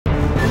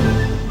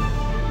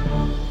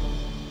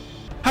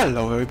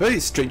Hello everybody,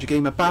 it's Stranger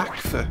Gamer back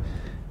for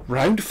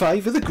round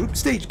 5 of the group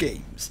stage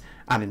games,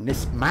 and in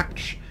this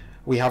match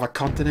we have a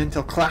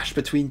continental clash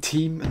between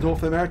Team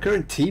North America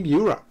and Team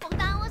Europe.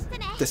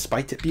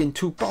 Despite it being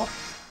two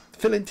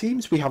fill-in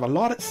teams, we have a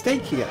lot at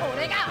stake here,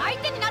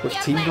 with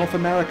Team North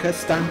America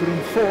standing in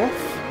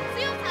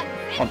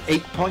 4th on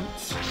 8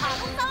 points,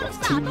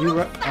 whilst Team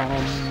Europe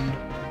on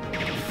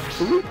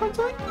 3 points,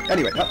 I think?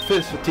 Anyway, up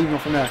first for Team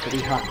North America we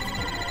have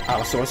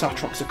Allosaurus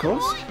Atrox, of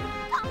course.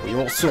 We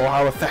all saw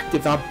how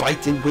effective that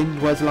biting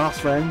wind was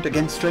last round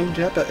against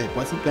Stranger, but it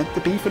wasn't meant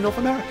to be for North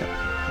America.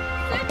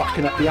 And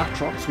backing up the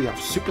Atrox, we have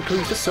Super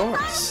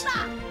Cruisosaurus.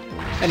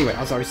 Anyway,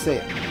 as I was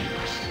saying,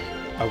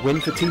 a win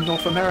for Team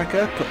North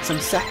America puts them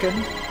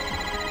second.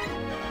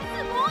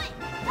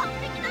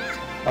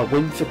 A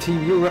win for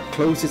Team Europe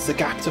closes the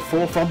gap to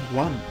 4 from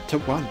 1 to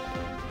 1.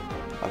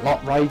 A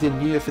lot riding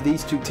near for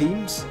these two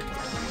teams.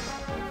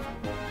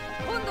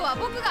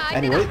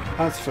 Anyway,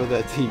 as for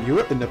the Team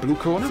Europe in the blue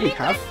corner, we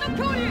have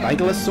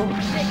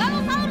Megalosaurus.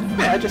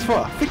 Yeah, I just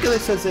thought, think of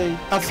this as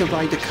the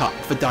Ryder Cup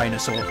for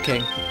Dinosaur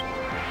King.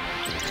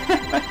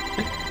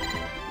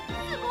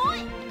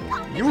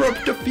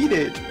 Europe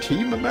defeated.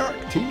 Team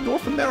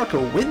North America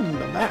win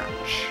the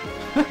match.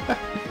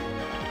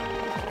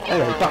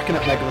 Anyway, backing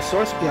up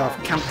Megalosaurus, we have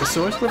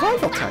Camptosaurus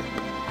Revival type,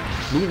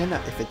 meaning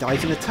that if it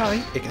dies in a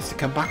tie, it gets to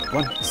come back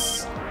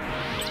once.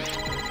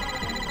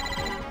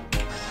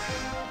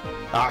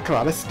 Come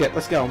on, let's get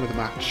on with the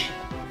match.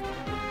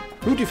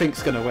 Who do you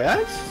think's gonna win?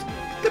 It's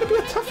gonna be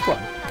a tough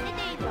one.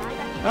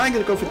 I'm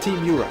gonna go for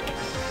Team Europe.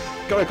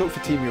 Gotta go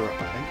for Team Europe,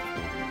 I think.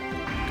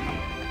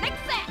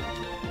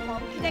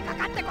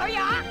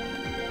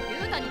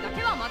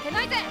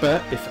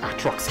 But if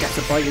Atrox gets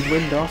a biting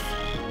wind off,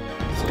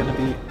 it's gonna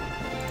be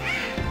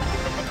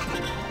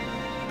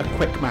a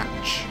quick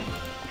match.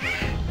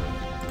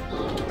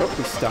 Oh,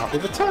 we start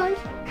with a tie.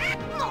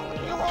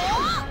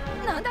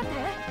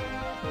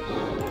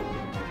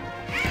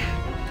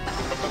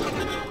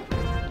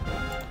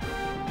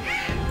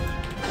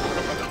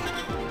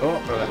 Oh,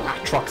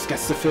 Atrox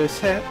gets the first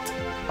hit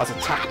as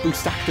attack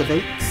boost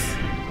activates.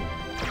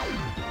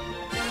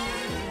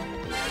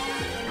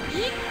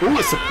 Oh,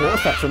 a support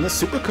effect from the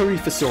Super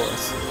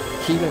Cruisosaurus,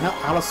 healing up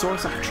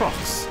Allosaurus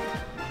Atrox.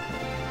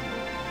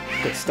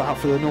 Good start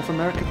for the North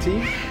America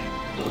team.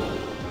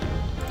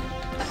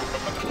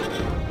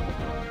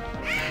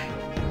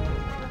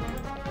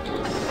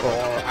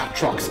 Oh,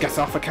 Atrox gets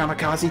off a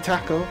kamikaze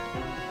tackle.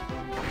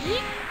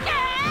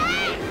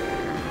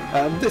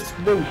 This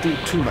won't do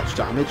too much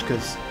damage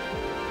because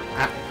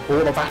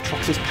all of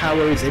Atrox's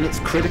power is in its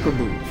critical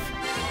move.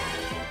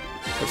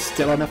 But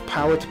still enough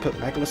power to put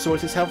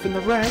Megalosaurus' health in the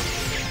red.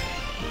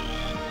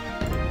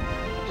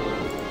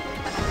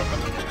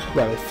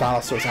 Well, if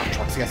Allosaurus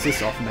Atrox gets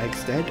this off,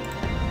 Meg's dead.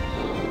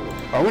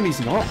 Oh, and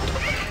he's not.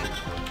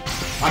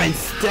 And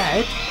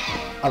instead,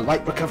 a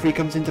light recovery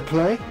comes into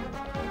play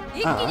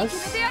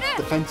as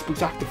defense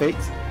boost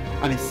activates,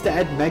 and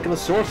instead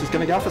Megalosaurus is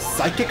going to get off a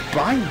psychic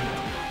bind.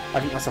 I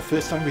think that's the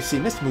first time we've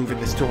seen this move in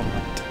this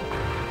tournament.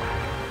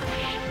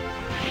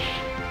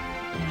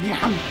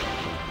 Yam!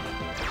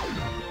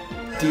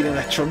 Dealing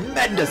a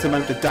tremendous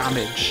amount of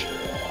damage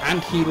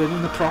and healing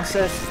in the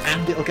process,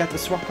 and it'll get the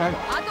swap out.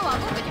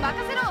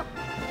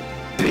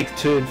 Big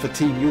turn for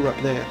Team Europe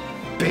there.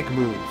 Big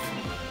move.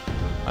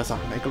 As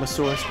that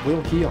Megalosaurus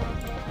will heal.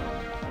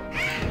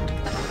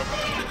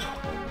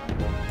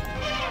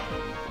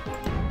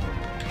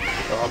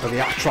 Oh, but the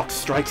Atrox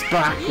strikes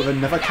back with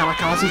another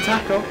kamikaze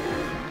tackle.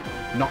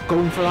 Not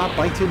going for that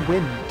biting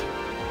wind.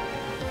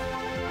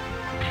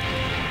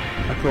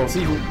 Of course,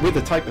 even with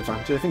the type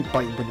advantage, I think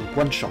biting wind would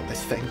one-shot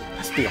this thing,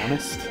 let's be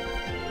honest.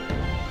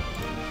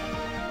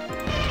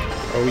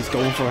 Oh, he's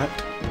going for it.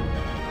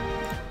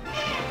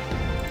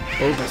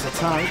 Oh, there's a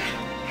tie.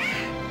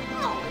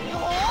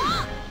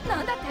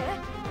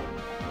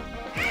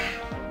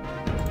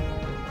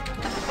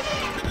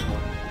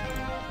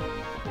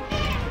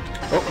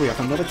 Oh, we have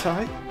another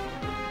tie.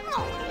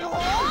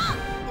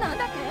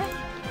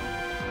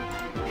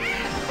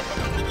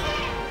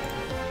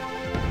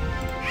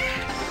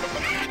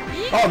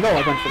 Oh no,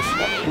 I went for the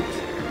spot. Oops.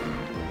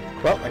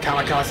 Well, the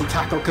kamikaze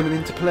tackle coming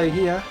into play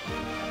here.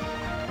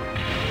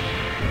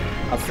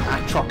 As the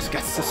Atrox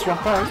gets to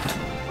swap out.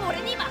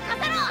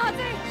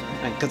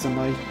 And because of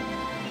my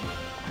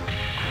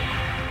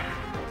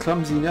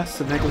clumsiness,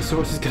 the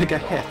Megalosaurus is going to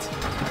get hit.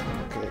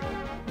 Okay.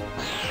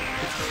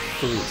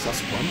 3, so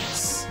that's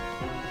once.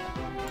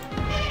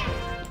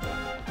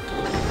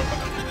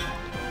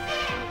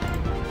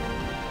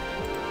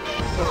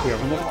 Oh, we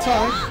have another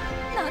tie.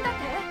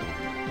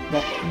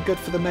 Not looking good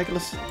for the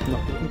Megalus,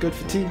 not looking good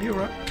for Team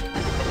Europe.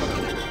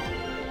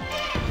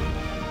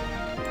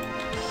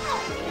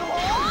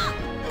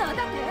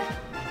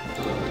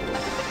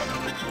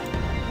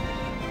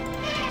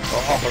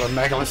 Oh, but the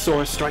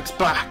Megalosaurus strikes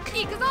back!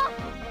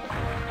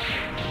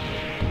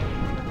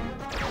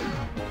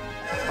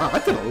 Wow,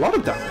 that did a lot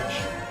of damage.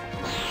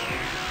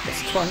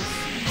 That's twice.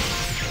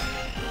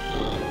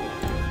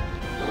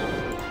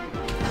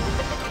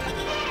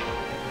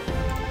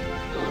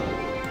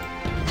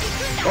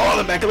 Oh,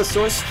 the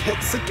Megalosaurus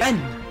hits again.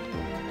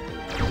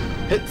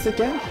 Hits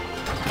again.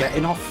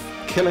 Getting off,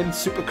 killing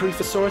Super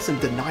Creefosaurus and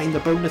denying the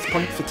bonus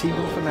point for Team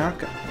North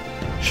America.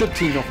 Should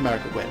Team North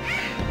America win?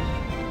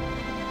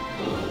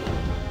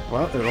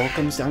 Well, it all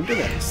comes down to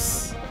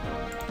this.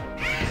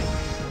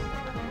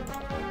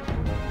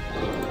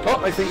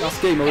 Oh, I think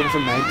that's game over for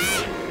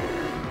Megs.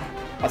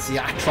 As the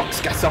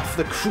Atrox gets off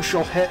the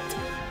crucial hit,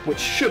 which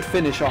should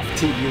finish off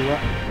Team Europe.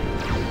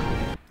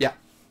 Yeah.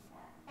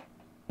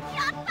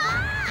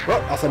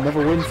 Well, that's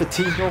another win for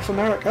Team North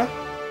America.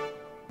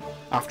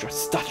 After a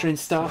stuttering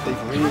start,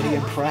 they've really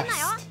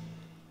impressed.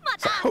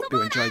 So I hope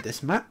you enjoyed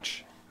this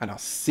match, and I'll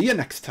see you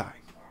next time.